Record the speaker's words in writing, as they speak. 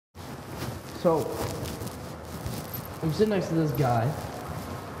So, I'm sitting next to this guy,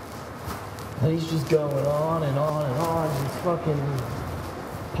 and he's just going on and on and on, just fucking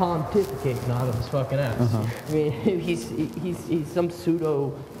pontificating out of his fucking ass. I mean, he's some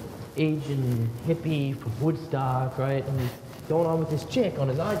pseudo Asian hippie from Woodstock, right? And he's going on with this chick on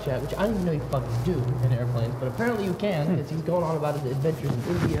his iChat, which I didn't even know you fucking do in airplanes, but apparently you can, because he's going on about his adventures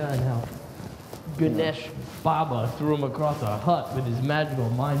in India and how Ganesh Baba threw him across a hut with his magical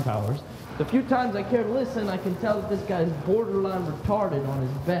mind powers. The few times I care to listen, I can tell that this guy is borderline retarded on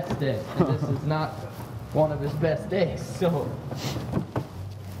his best day, and this is not one of his best days, so...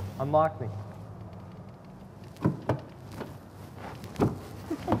 Unlock me.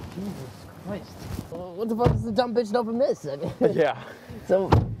 Jesus Christ. What the fuck does the dumb bitch know from this? I mean, Yeah. So,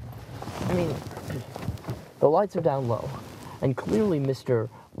 I mean, the lights are down low, and clearly Mr.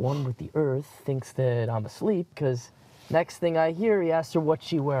 One with the Earth thinks that I'm asleep, because next thing I hear, he asks her what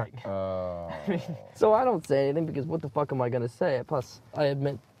she wearing. So I don't say anything, because what the fuck am I gonna say? Plus, I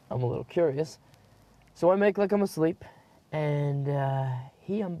admit I'm a little curious. So I make like I'm asleep, and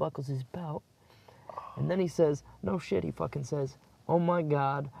he unbuckles his belt, and then he says, no shit, he fucking says, oh my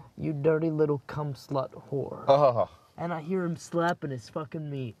God, you dirty little cum slut whore. And I hear him slapping his fucking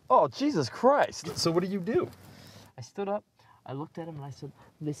meat. Oh, Jesus Christ. So what do you do? I stood up, I looked at him, and I said,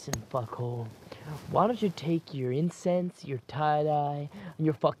 listen, fuckhole, why don't you take your incense, your tie-dye, and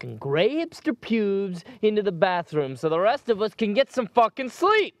your fucking gray hipster pubes into the bathroom so the rest of us can get some fucking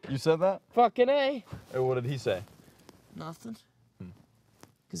sleep? You said that? Fucking A. And what did he say? Nothing.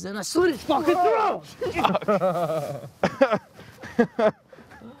 Because then I slit his fucking throat!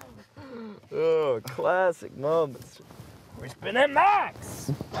 Oh, classic moments. Crispin and Max!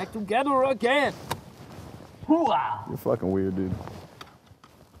 Back together again! Hooah! You're fucking weird, dude.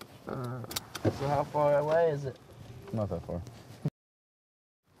 So how far away is it? Not that far.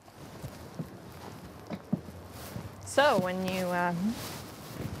 So when you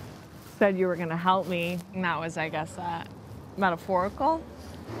said you were gonna help me, that was, I guess, metaphorical?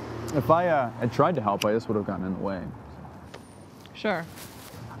 If I had tried to help, I just would have gotten in the way. Sure.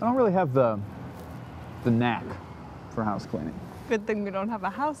 I don't really have the knack for house cleaning. Good thing we don't have a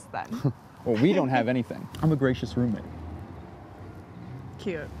house then. Well, we don't have anything. I'm a gracious roommate.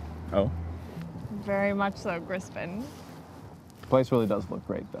 Cute. Oh? Very much so, Crispin. The place really does look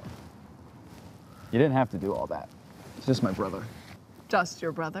great, though. You didn't have to do all that. It's just my brother. Just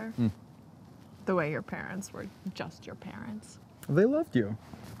your brother? The way your parents were just your parents. They loved you.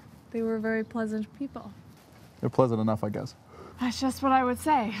 They were very pleasant people. They're pleasant enough, I guess. That's just what I would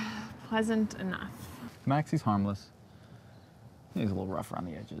say. Pleasant enough. Maxie's harmless. He's a little rough around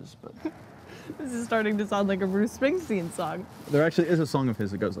the edges, but... This is starting to sound like a Bruce Springsteen song. There actually is a song of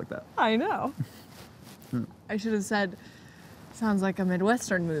his that goes like that. I know. I should have said, sounds like a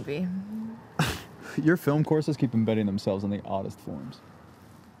Midwestern movie. Your film courses keep embedding themselves in the oddest forms.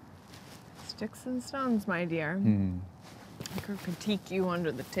 Sticks and stones, my dear. I could critique you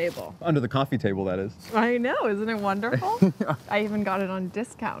under the table. Under the coffee table, that is. I know, isn't it wonderful? I even got it on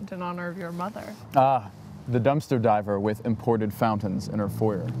discount in honor of your mother. Ah, the dumpster diver with imported fountains in her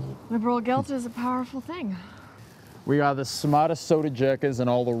foyer. Liberal guilt is a powerful thing. We are the smartest soda jerkers in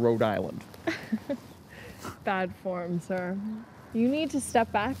all of Rhode Island. Bad form, sir. You need to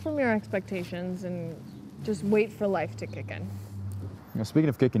step back from your expectations and just wait for life to kick in. You know, speaking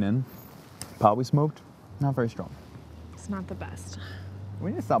of kicking in, pot we smoked, not very strong. It's not the best.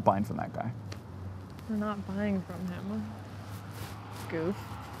 We need to stop buying from that guy. We're not buying from him. Goof.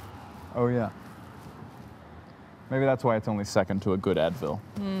 Oh, yeah. Maybe that's why it's only second to a good Advil.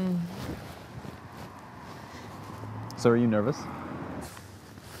 So are you nervous?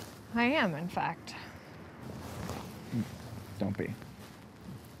 I am, in fact. Don't be.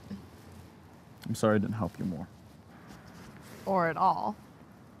 I'm sorry I didn't help you more. Or at all.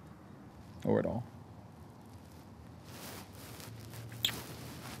 Or at all.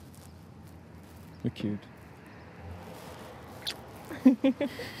 You're cute.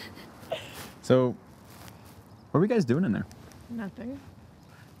 So, what are you guys doing in there? Nothing.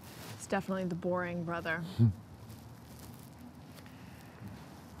 It's definitely the boring brother.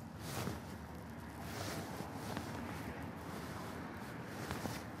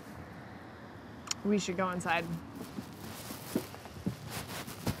 We should go inside.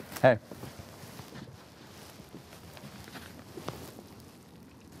 Hey.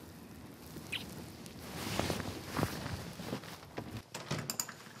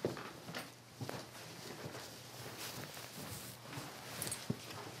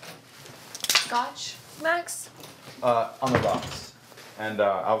 Scotch, Max? On the rocks. And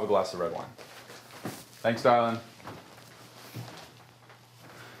I'll have a glass of red wine. Thanks, darling.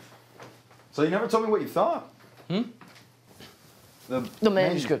 So you never told me what you thought. The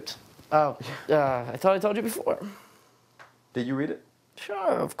manuscript. Oh, I thought I told you before. Did you read it?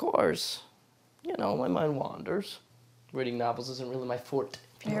 Sure, of course. You know, my mind wanders. Reading novels isn't really my forte.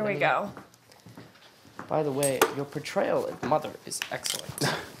 if you know Here what I we mean. go. By the way, your portrayal of Mother is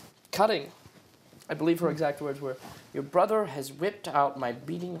excellent. Cutting. I believe her exact words were, "Your brother has whipped out my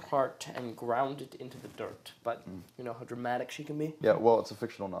beating heart and ground it into the dirt." But you know how dramatic she can be? Yeah, well, it's a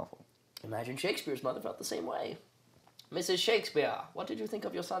fictional novel. Imagine Shakespeare's mother felt the same way. "Mrs. Shakespeare, what did you think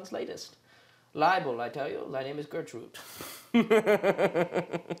of your son's latest?" "Libel, I tell you. My name is Gertrude."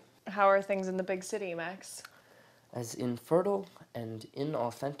 How are things in the big city, Max? As infertile and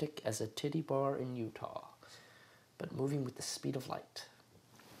inauthentic as a titty bar in Utah, but moving with the speed of light.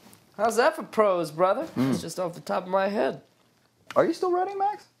 How's that for prose, brother? It's just off the top of my head. Are you still writing,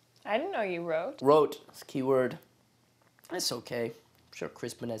 Max? I didn't know you wrote. Wrote is a key word. It's okay. I'm sure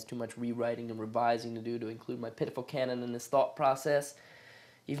Crispin has too much rewriting and revising to do to include my pitiful canon in his thought process.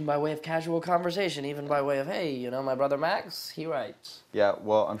 Even by way of casual conversation, even by way of, hey, you know my brother Max? He writes. Yeah,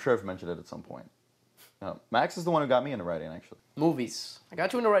 well, I'm sure I've mentioned it at some point. Max is the one who got me into writing, actually. Movies. I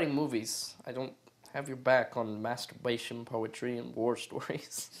got you into writing movies. I don't have your back on masturbation, poetry, and war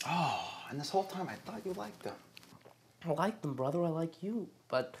stories. Oh, and this whole time I thought you liked them. I like them, brother. I like you.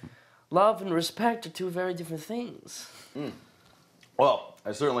 But love and respect are two very different things. Well,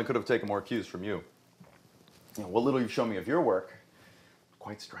 I certainly could have taken more cues from you. You know, what little you've shown me of your work,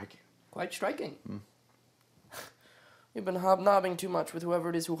 quite striking. Quite striking. You've been hobnobbing too much with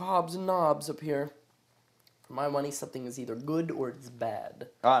whoever it is who hobs and knobs up here. For my money, something is either good or it's bad.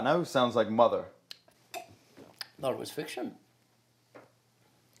 Ah, now sounds like Mother. Thought it was fiction.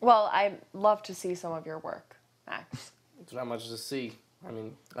 Well, I'd love to see some of your work, Max. There's not much to see. I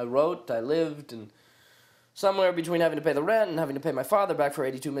mean, I wrote, I lived, and somewhere between having to pay the rent and having to pay my father back for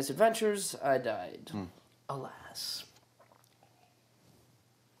 82 misadventures, I died. Alas.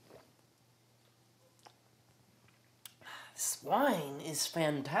 This wine is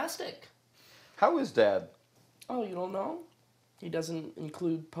fantastic. How is Dad? Oh, you don't know? He doesn't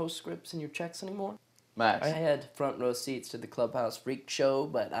include postscripts in your checks anymore? Max. I had front row seats to the Clubhouse Freak Show,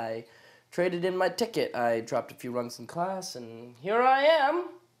 but I traded in my ticket. I dropped a few rungs in class, and here I am.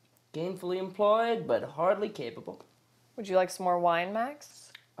 Gainfully employed, but hardly capable. Would you like some more wine,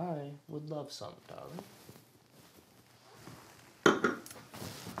 Max? I would love some, darling.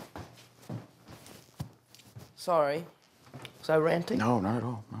 Sorry. Was I ranting? No, not at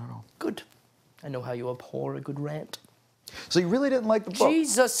all, not at all. Good. I know how you abhor a good rant. So you really didn't like the book?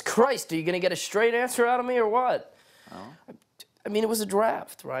 Jesus Christ, are you going to get a straight answer out of me or what? Oh. I mean, it was a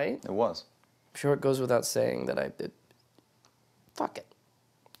draft, right? It was. I'm sure it goes without saying that I did. Fuck it.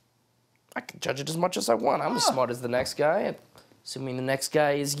 I can judge it as much as I want. I'm as smart as the next guy, assuming the next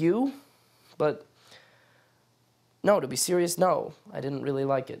guy is you. But, no, to be serious, no. I didn't really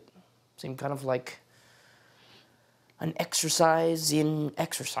like it. Seemed kind of like an exercise in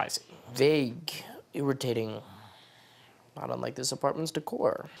exercising. Vague, irritating. Not unlike this apartment's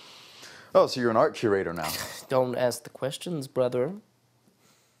decor. Oh, so you're an art curator now. Don't ask the questions, brother.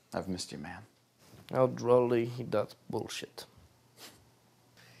 I've missed you, man. How drolly he does bullshit.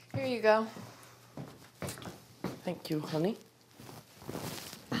 Here you go. Thank you, honey.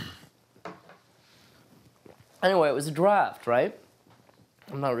 Anyway, it was a draft, right?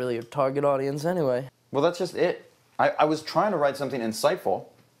 I'm not really your target audience anyway. Well, that's just it. I was trying to write something insightful,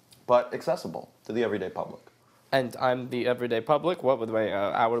 but accessible to the everyday public. And I'm the everyday public, what with my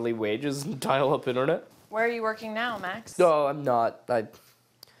hourly wages and dial-up internet? Where are you working now, Max? No, I'm not.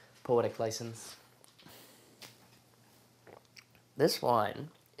 Poetic license. This wine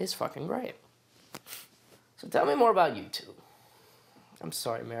is fucking great. So tell me more about you two. I'm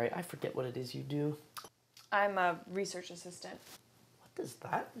sorry, Mary, I forget what it is you do. I'm a research assistant. What does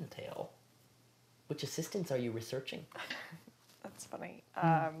that entail? Which assistants are you researching? That's funny.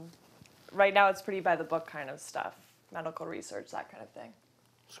 Right now it's pretty by the book kind of stuff. Medical research, that kind of thing.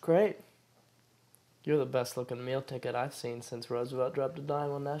 It's great. You're the best looking meal ticket I've seen since Roosevelt dropped a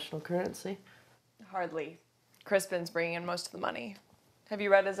dime on national currency. Hardly. Crispin's bringing in most of the money. Have you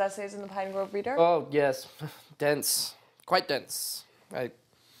read his essays in the Pine Grove Reader? Oh, yes. Dense. Quite dense. You're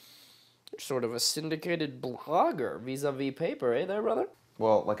sort of a syndicated blogger vis-a-vis paper, eh there, brother?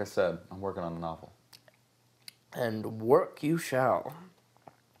 Well, like I said, I'm working on a novel. And work you shall.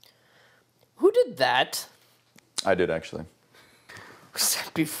 Who did that? I did, actually. Was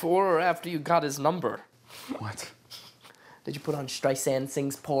that before or after you got his number? What? Did you put on Streisand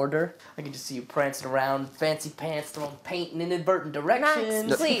Sings Porter? I can just see you prancing around, fancy pants, throwing paint in inadvertent directions.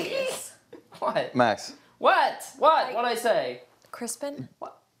 Max, please. What? Max. What? What'd I say? Crispin?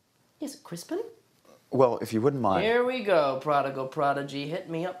 What? Is it Crispin? Well, if you wouldn't mind. Here we go, prodigal prodigy. Hit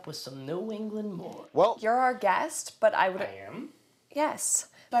me up with some New England more. Well, You're our guest, but I would... I am? Yes.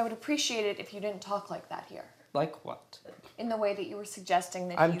 But I would appreciate it if you didn't talk like that here. Like what? In the way that you were suggesting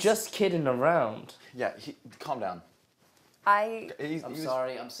that I'm just kidding around. yeah, calm down. I'm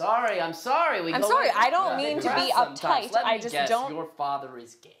sorry. sorry. I don't mean to be uptight. Let I me just guess, don't... your father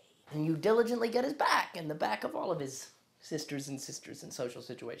is gay. And you diligently get his back and the back of all of his sisters in social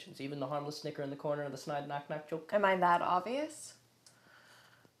situations. Even the harmless snicker in the corner of the snide knock-knock joke. Am I that obvious?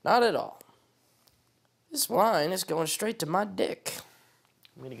 Not at all. This wine is going straight to my dick.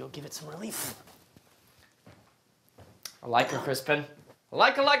 I'm gonna go give it some relief. I like her, Crispin. I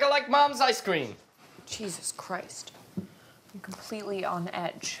like her like Mom's ice cream. Jesus Christ. I'm completely on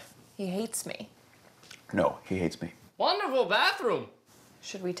edge. He hates me. No, he hates me. Wonderful bathroom.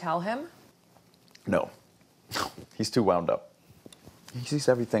 Should we tell him? No. He's too wound up. He sees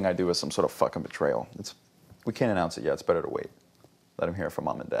everything I do as some sort of fucking betrayal. We can't announce it yet. It's better to wait. Let him hear it from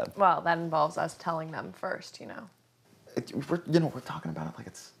Mom and Dad. Well, that involves us telling them first, you know. We're talking about it like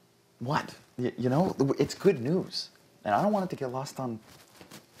it's what? It's good news. And I don't want it to get lost on...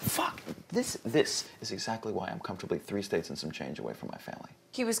 Fuck. This is exactly why I'm comfortably 3 states and some change away from my family.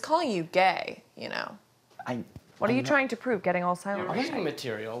 He was calling you gay, you know. What are you trying to prove, getting all silent? Your reading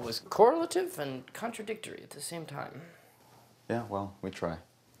material was correlative and contradictory at the same time. Yeah, well, we try.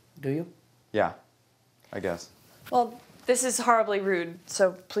 Do you? Yeah, I guess. Well, this is horribly rude,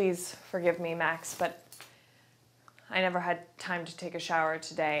 so please forgive me, Max, but I never had time to take a shower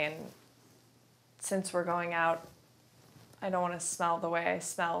today, and since we're going out, I don't want to smell the way I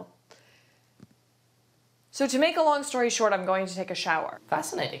smell. So to make a long story short, I'm going to take a shower.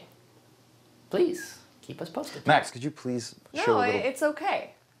 Fascinating. Please, keep us posted. Max, could you please show a little... It's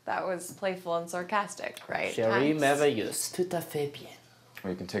okay. That was playful and sarcastic, right? Chérie, Max? merveilleuse. Tout à fait bien.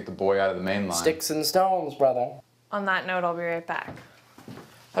 Or you can take the boy out of the main line. Sticks and stones, brother. On that note, I'll be right back.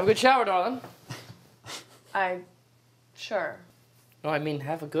 Have a good shower, darling. Sure. No, I mean,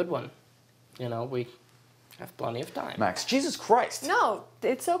 have a good one. You know, we have plenty of time. Max, Jesus Christ! No,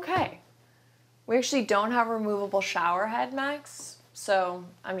 it's okay. We actually don't have a removable shower head, Max, so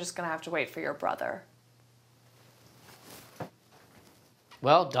I'm just gonna have to wait for your brother.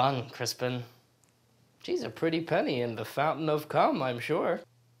 Well done, Crispin. She's a pretty penny in the fountain of cum, I'm sure.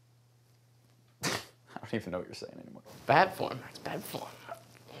 I don't even know what you're saying anymore. Bad form. That's bad form.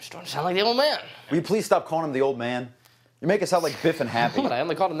 You're starting to sound like the old man. Will you please stop calling him the old man? You make it sound like Biff and Happy. But I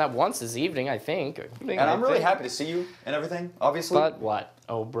only called him that once this evening, I think. And I'm really happy to see you and everything, obviously. But what,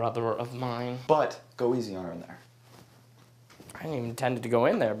 oh brother of mine? But go easy on her in there. I didn't even intend to go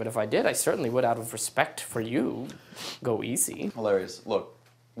in there, but if I did, I certainly would, out of respect for you, go easy. Hilarious. Look,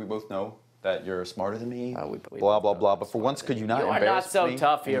 we both know that you're smarter than me, we blah, blah, blah. But for once, could you not You are embarrass not so me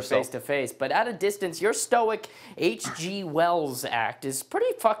tough and here yourself? face to face, but at a distance, your stoic H.G. Wells act is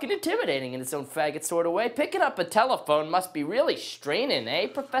pretty fucking intimidating in its own faggot sort of way. Picking up a telephone must be really straining, eh,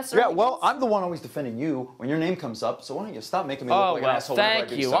 Professor? Yeah, well, I'm the one always defending you when your name comes up, so why don't you stop making me look like an asshole whenever I thank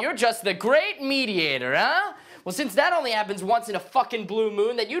do you. something. You're just the great mediator, huh? Well, since that only happens once in a fucking blue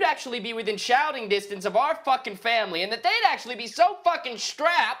moon, that you'd actually be within shouting distance of our fucking family, and that they'd actually be so fucking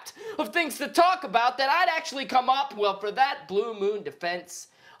strapped of things to talk about that I'd actually come up, well, for that blue moon defense,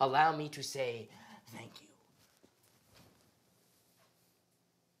 allow me to say thank you.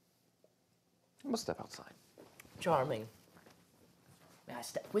 I'm gonna step outside. Charming. May I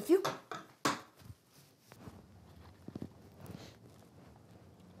step with you?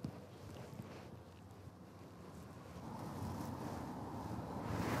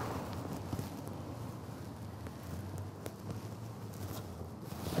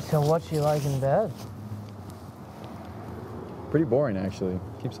 So what's you like in bed? Pretty boring, actually.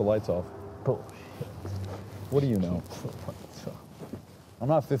 Keeps the lights off. Bullshit. What do you know? I'm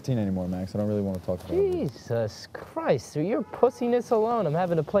not 15 anymore, Max. I don't really want to talk about it. Jesus Christ, through your pussiness alone, I'm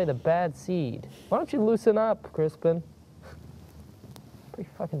having to play the bad seed. Why don't you loosen up, Crispin? Pretty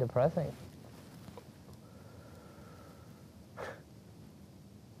fucking depressing.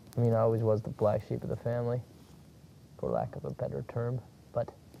 I mean, I always was the black sheep of the family, for lack of a better term, but...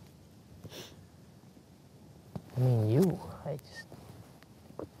 I mean,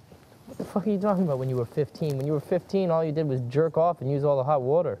 what the fuck are you talking about when you were 15? When you were 15, all you did was jerk off and use all the hot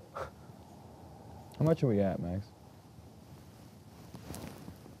water. How much are we at, Max?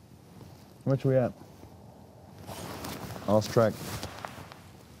 How much are we at? I lost track.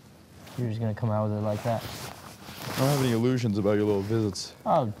 You're just gonna come out with it like that. I don't have any illusions about your little visits.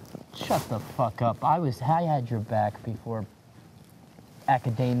 Oh, shut the fuck up. I had your back before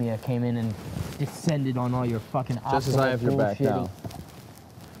academia came in and descended on all your fucking Just as I have your back bullshitting. now.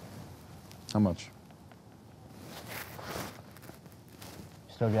 How much?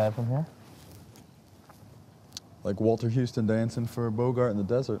 Still got it from here? Like Walter Houston dancing for Bogart in the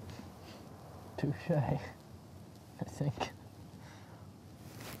desert. Touche, I think.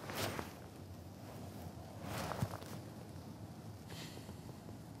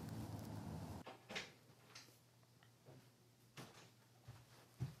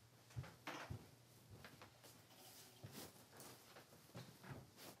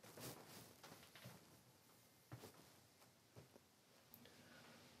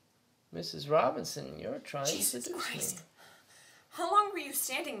 Mrs. Robinson, you're trying to Jesus seduce Christ. me. How long were you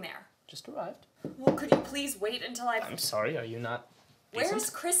standing there? Just arrived. Well, could you please wait until I'm sorry, are you not decent? Where's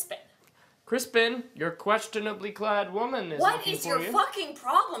Crispin? Crispin, your questionably clad woman is What looking is for your you. fucking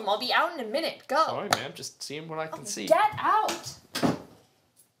problem? I'll be out in a minute. Go. Sorry, ma'am, just seeing what I can see. Get out.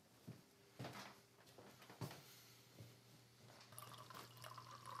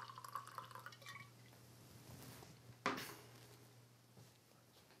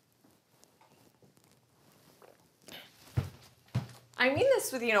 I mean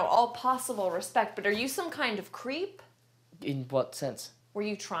this with, all possible respect, but are you some kind of creep? In what sense? Were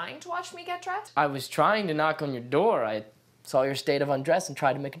you trying to watch me get dressed? I was trying to knock on your door. I saw your state of undress and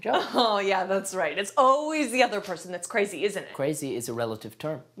tried to make a joke. Oh, yeah, that's right. It's always the other person that's crazy, isn't it? Crazy is a relative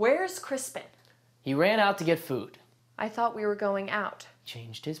term. Where's Crispin? He ran out to get food. I thought we were going out.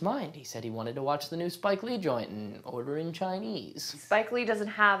 Changed his mind. He said he wanted to watch the new Spike Lee joint and order in Chinese. Spike Lee doesn't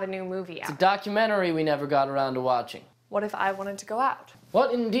have a new movie It's a out. documentary we never got around to watching. What if I wanted to go out?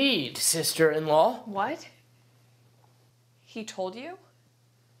 What indeed, sister-in-law? What? He told you?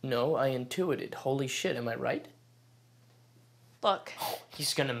 No, I intuited. Holy shit, am I right? Look,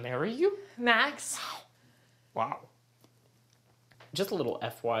 He's gonna marry you? Max, Wow. Just a little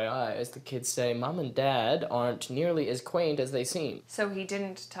FYI, as the kids say, Mom and Dad aren't nearly as quaint as they seem. so he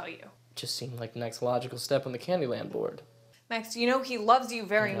didn't tell you. Just seemed like the next logical step on the Candyland board. Max, you know he loves you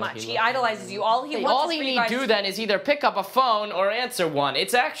very I know much. he He loves idolizes you. All he Hey, wants all is he for you need guys do then is either pick up a phone or answer one.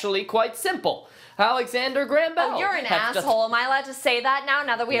 It's actually quite simple. Alexander Graham Bell. Oh, you're an That's just- asshole. Am I allowed to say that now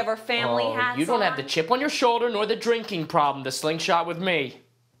that we have our family Oh, hats you don't on? have the chip on your shoulder nor the drinking problem to slingshot with me.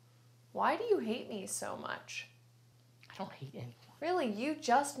 Why do you hate me so much? I don't hate anyone. Really, you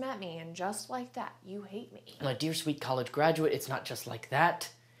just met me, and just like that, you hate me. My dear sweet college graduate, it's not just like that.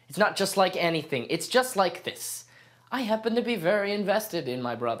 It's not just like anything. It's just like this. I happen to be very invested in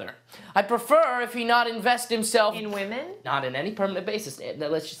my brother. I prefer if he not invest himself In women? not in any permanent basis.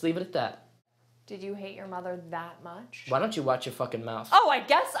 Let's just leave it at that. Did you hate your mother that much? Why don't you watch your fucking mouth? Oh, I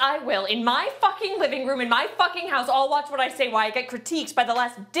guess I will. In my fucking living room, in my fucking house, I'll watch what I say while I get critiqued by the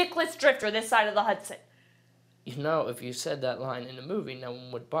last dickless drifter this side of the Hudson. You know, if you said that line in a movie, no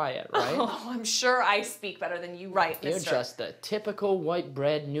one would buy it, right? Oh, I'm sure I speak better than you write, You're mister. just a typical white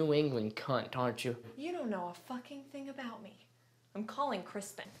bread New England cunt, aren't you? You don't know a fucking thing about me. I'm calling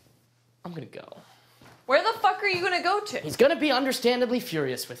Crispin. I'm gonna go. Where the fuck are you gonna go to? He's gonna be understandably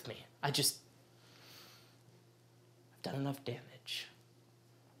furious with me. I've done enough damage.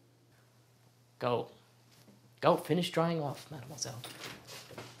 Go. Go, finish drying off, mademoiselle.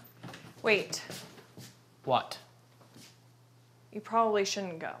 Wait, What? you probably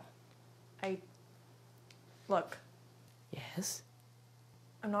shouldn't go. Look, Yes?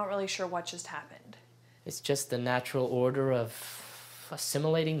 I'm not really sure what just happened. It's just the natural order of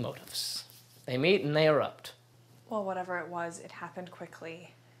assimilating motives. They meet and they erupt. Well, whatever it was, it happened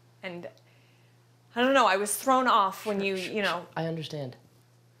quickly. And I don't know, I was thrown off when you know. I understand.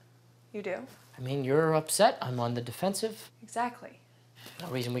 You do? I mean, you're upset, I'm on the defensive. Exactly. No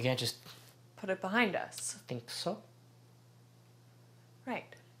reason we can't just Put it behind us. think so. Right.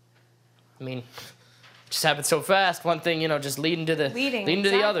 I mean, just happened so fast. One thing, just leading to the Leading, to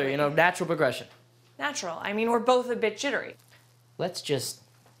the other. exactly. Natural progression. Natural. I mean, we're both a bit jittery. Let's just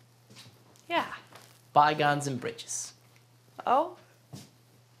Yeah. bygones and bridges, Oh?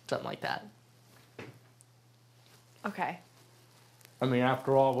 something like that. Okay. I mean,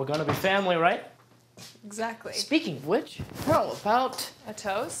 after all, we're gonna be family, right? Exactly. Speaking of which, how about A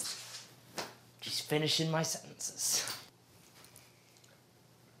toast? just finishing my sentences?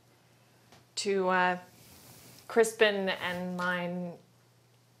 To, Crispin and mine.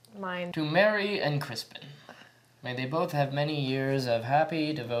 To Mary and Crispin, may they both have many years of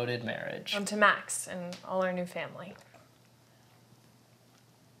happy, devoted marriage. To Max and all our new family.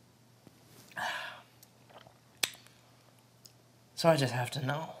 So I just have to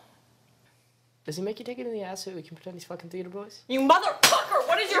know. Does he make you take it in the ass so we can pretend he's fucking theater boys? You motherfucker!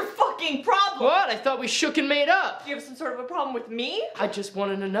 What is your fucking problem? What? I thought we shook and made up. Do you have some sort of a problem with me? I just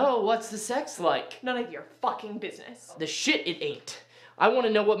wanted to know, what's the sex like? None of your fucking business. The shit it ain't. I want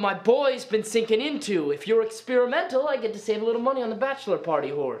to know what my boy's been sinking into. If you're experimental, I get to save a little money on the bachelor party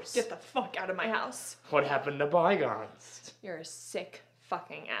horse. Get the fuck out of my house. What happened to bygones? You're a sick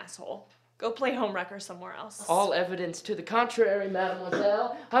fucking asshole. Go play homewrecker somewhere else. All evidence to the contrary,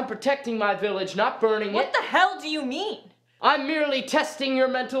 mademoiselle. I'm protecting my village, not burning it. What the hell do you mean? I'm merely testing your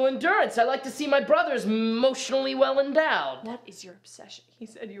mental endurance. I like to see my brothers emotionally well endowed. What is your obsession? He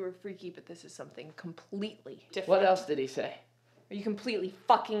said you were freaky, but this is something completely different. What else did he say? Are you completely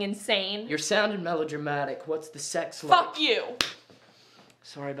fucking insane? You're sounding melodramatic. What's the sex like? Fuck you!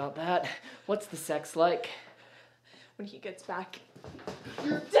 Sorry about that. What's the sex like? When he gets back,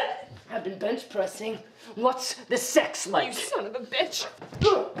 you're dead! I've been bench pressing. What's the sex like? You son of a bitch!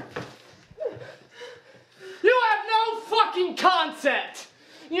 You have no fucking concept!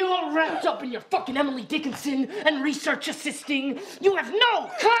 You all wrapped up in your fucking Emily Dickinson and research assisting. You have no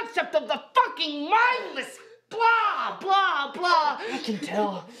concept of the fucking mindless blah, blah, blah. I can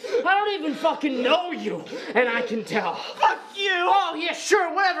tell. I don't even fucking know you, and I can tell. Fuck you! Oh, yeah,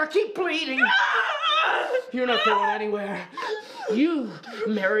 sure, whatever. Keep bleeding. You're not going anywhere. You,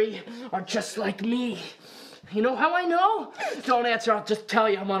 Mary, are just like me. You know how I know? Don't answer, I'll just tell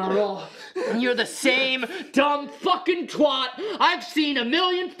you I'm on a roll. And you're the same dumb fucking twat I've seen a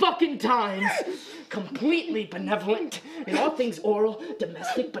million fucking times. Completely benevolent in all things oral,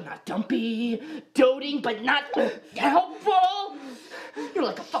 domestic but not dumpy, doting but not helpful. You're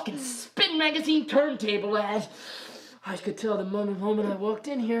like a fucking Spin magazine turntable ad. I could tell the moment I walked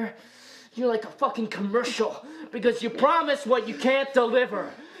in here. You're like a fucking commercial because you promise what you can't deliver.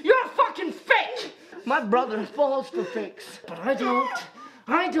 You're a fucking fake. My brother falls for fakes, but I don't.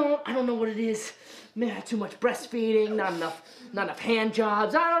 I don't know what it is. Man, too much breastfeeding, not enough hand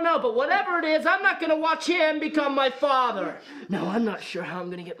jobs. I don't know, but whatever it is, I'm not gonna watch him become my father. No, I'm not sure how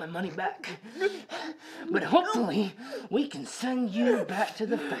I'm gonna get my money back. But hopefully, we can send you back to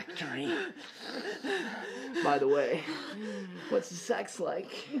the factory. By the way, what's the sex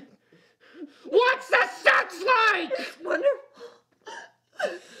like? What's the sex like? It's wonderful.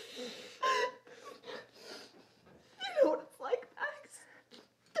 You know what it's like, Max.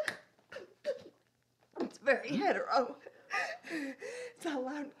 It's very hetero. It's not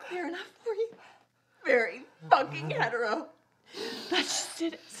loud and clear enough for you. Very fucking hetero. That's just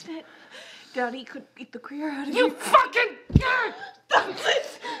it, isn't it? Daddy could beat the queer out of you. You fucking...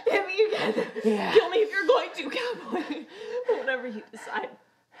 Please, hit me again. Yeah. Kill me if you're going to, cowboy. Whatever you decide.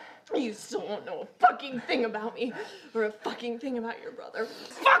 You still won't know a fucking thing about me or a fucking thing about your brother.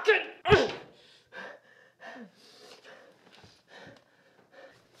 Fucking...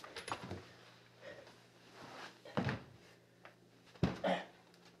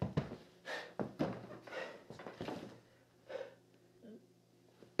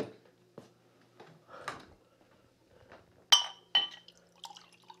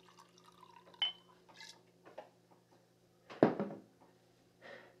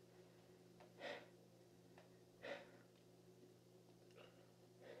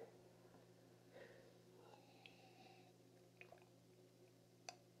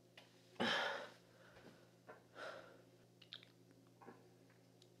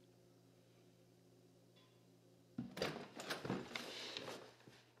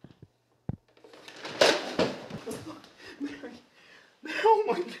 Oh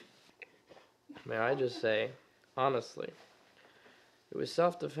my God. May I just say, honestly, it was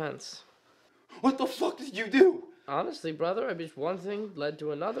self-defense. What the fuck did you do? Honestly, brother, I just one thing led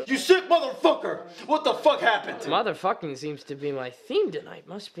to another. You sick motherfucker! What the fuck happened? Motherfucking seems to be my theme tonight.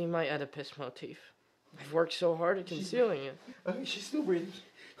 Must be my Oedipus motif. I've worked so hard at concealing it. She's still breathing.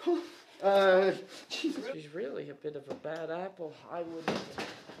 Jesus. She's really a bit of a bad apple. I would...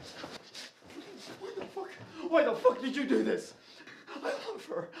 Why the fuck did you do this? I love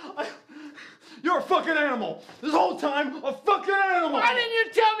her. You're a fucking animal. This whole time, a fucking animal. Why didn't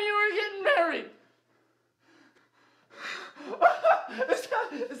you tell me you were getting married?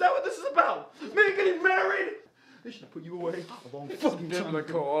 Is that what this is about? Me getting married? They should have put you away a long fucking time ago.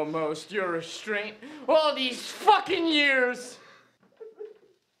 Biblical almost. Your restraint. All these fucking years.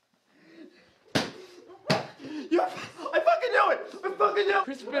 I fucking knew it! I fucking knew it!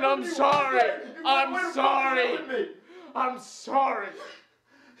 Crispin, I'm sorry. I'm sorry. I'm sorry.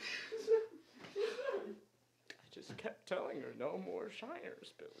 I just kept telling her no more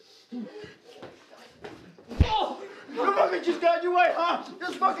shiners, Billy. Oh! You fucking just got your way, huh?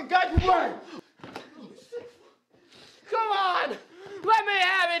 Just fucking got your way! Come on! Let me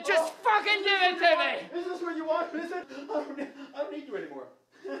have it! Just fucking give it to me! Is this what you want? Is it? I don't need you anymore.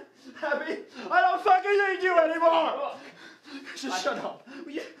 Happy? I don't fucking need you anymore! Just shut up.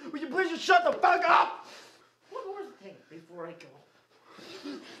 Will you please just shut the fuck up? One more thing before I go.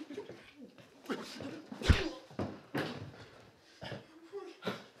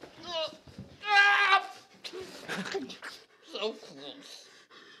 So close.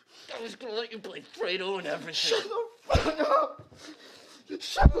 I was gonna let you play Fredo and everything. Shut the fuck up!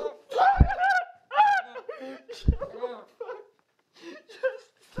 Shut the fuck up! Shut the fuck up! Just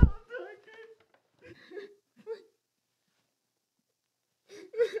stop talking.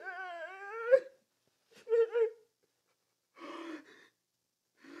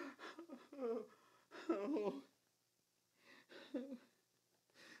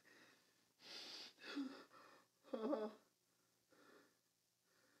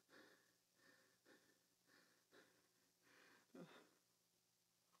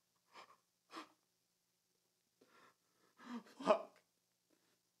 Fuck.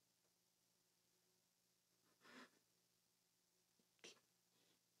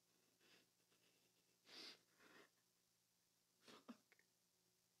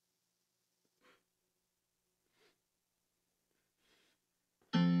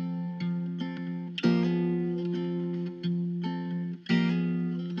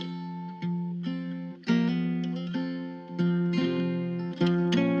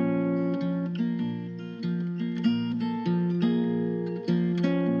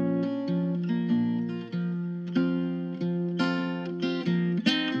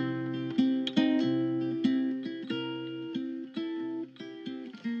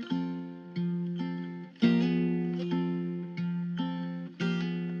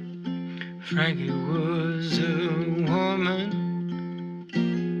 Frankie was a woman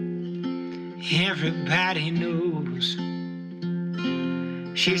everybody knows.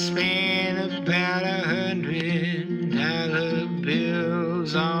 She spent about $100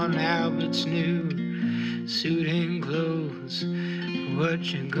 bills on Albert's new suit and clothes. What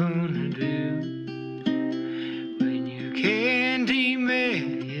you gonna do when your candy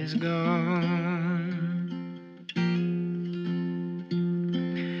man is gone?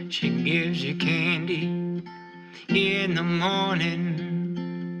 She gives you candy in the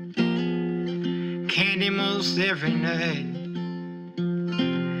morning, candy most every night.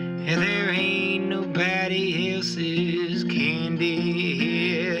 And there ain't nobody else's candy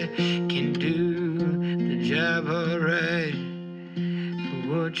here can do the job alright. But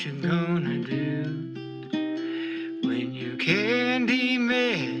what you gonna do when your candy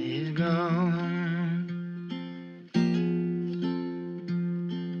man is gone?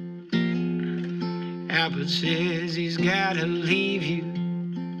 Albert says he's gotta leave you,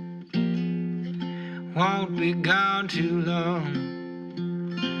 won't be gone too long.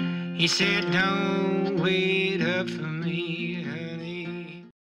 He said, don't wait up for me,